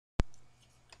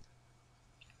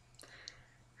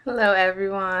Hello,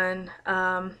 everyone.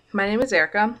 My name is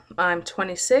Erica. I'm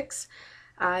 26.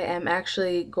 I am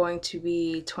actually going to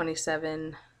be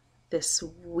 27 this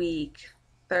week,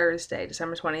 Thursday,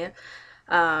 December 20th.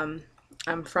 Um,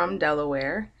 I'm from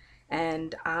Delaware,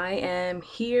 and I am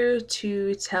here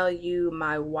to tell you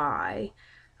my why.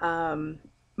 Um,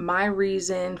 my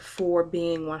reason for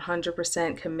being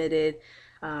 100% committed,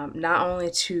 not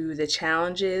only to the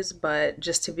challenges, but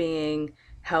just to being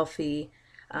healthy.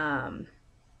 Um,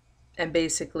 and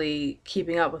basically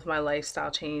keeping up with my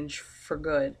lifestyle change for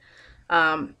good.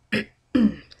 Um,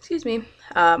 excuse me.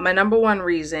 My number one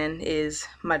reason is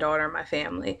my daughter and my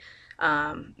family.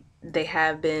 They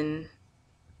have been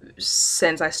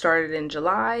since I started in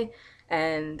July,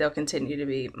 and they'll continue to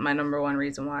be my number one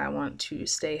reason why I want to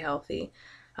stay healthy.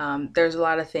 There's a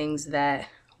lot of things that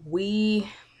we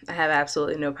have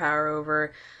absolutely no power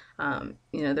over.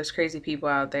 There's crazy people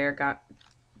out there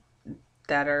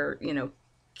that are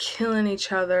killing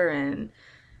each other and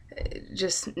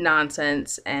just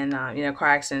nonsense and car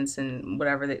accidents and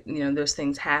whatever that those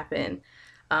things happen,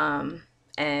 um,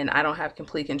 and I don't have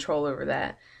complete control over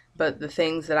that. But the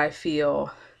things that I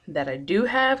feel that I do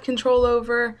have control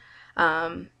over,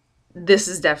 um, this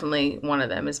is definitely one of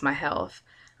them, is my health,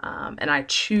 and I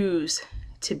choose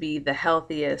to be the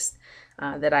healthiest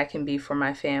that I can be for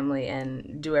my family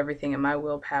and do everything in my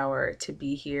willpower to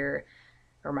be here,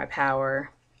 or my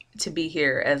power to be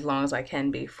here as long as I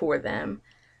can be for them.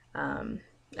 um,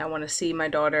 I want to see my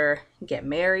daughter get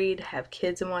married, have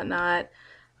kids, and whatnot.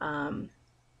 Um,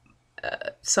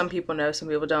 some people know, some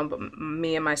people don't, but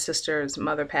me and my sister's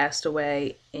mother passed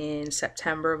away in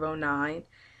September of '09.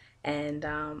 And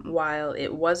while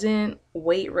it wasn't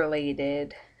weight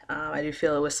related, I do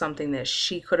feel it was something that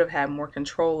she could have had more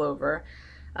control over.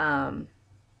 Um,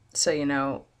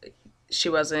 so, she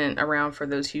wasn't around for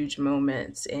those huge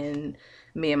moments in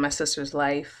me and my sister's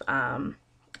life.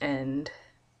 And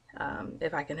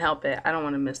if I can help it, I don't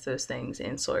want to miss those things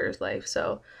in Sawyer's life.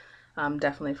 So,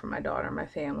 definitely for my daughter and my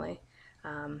family.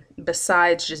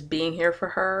 Besides just being here for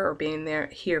her or being there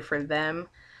here for them,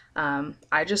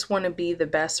 I just want to be the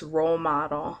best role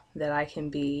model that I can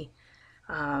be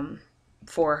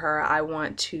for her. I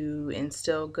want to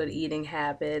instill good eating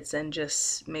habits and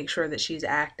just make sure that she's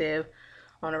active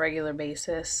on a regular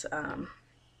basis.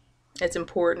 It's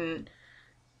important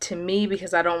to me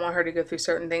because I don't want her to go through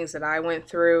certain things that I went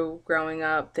through growing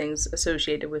up, things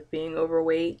associated with being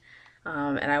overweight.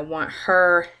 And I want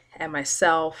her and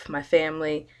myself, my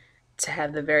family, to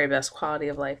have the very best quality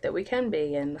of life that we can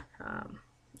be, and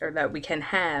or that we can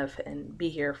have, and be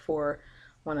here for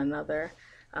one another.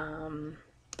 Um,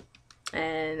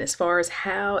 and as far as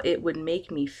how it would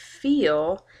make me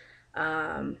feel,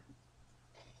 um,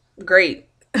 great.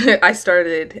 I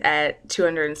started at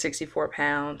 264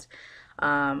 pounds.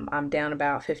 I'm down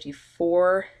about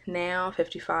 54 now,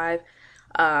 55.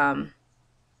 Um,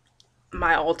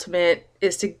 my ultimate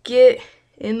is to get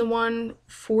in the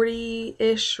 140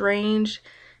 ish range.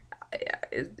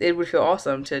 It would feel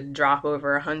awesome to drop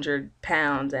over 100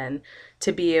 pounds and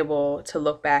to be able to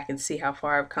look back and see how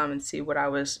far I've come and see what I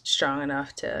was strong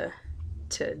enough to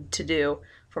do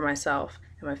for myself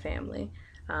and my family.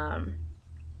 Um,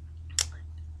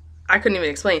 I couldn't even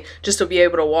explain. Just to be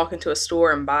able to walk into a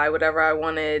store and buy whatever I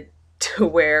wanted to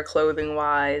wear clothing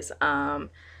wise.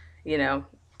 You know,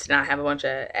 to not have a bunch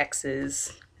of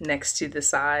X's next to the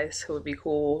size would be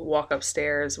cool. Walk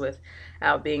upstairs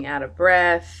without being out of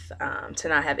breath. To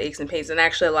not have aches and pains. And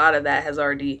actually, a lot of that has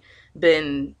already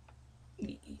been,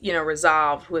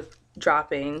 resolved with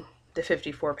dropping the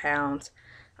 54 pounds.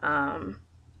 Um,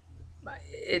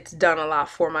 it's done a lot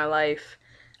for my life.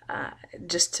 uh,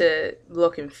 just to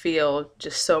look and feel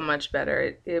just so much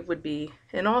better. It would be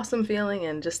an awesome feeling,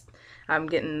 and just I'm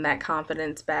getting that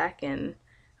confidence back, and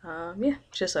yeah,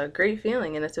 just a great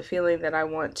feeling, and it's a feeling that I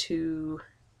want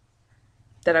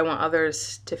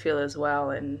others to feel as well,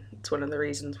 and it's one of the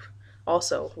reasons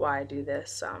also why I do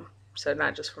this. So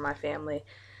not just for my family,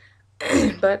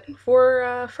 but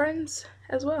for friends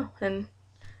as well, and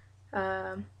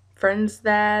um, friends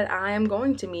that I am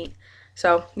going to meet.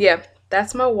 So, yeah,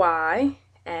 that's my why,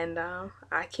 and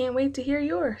I can't wait to hear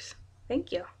yours.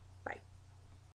 Thank you.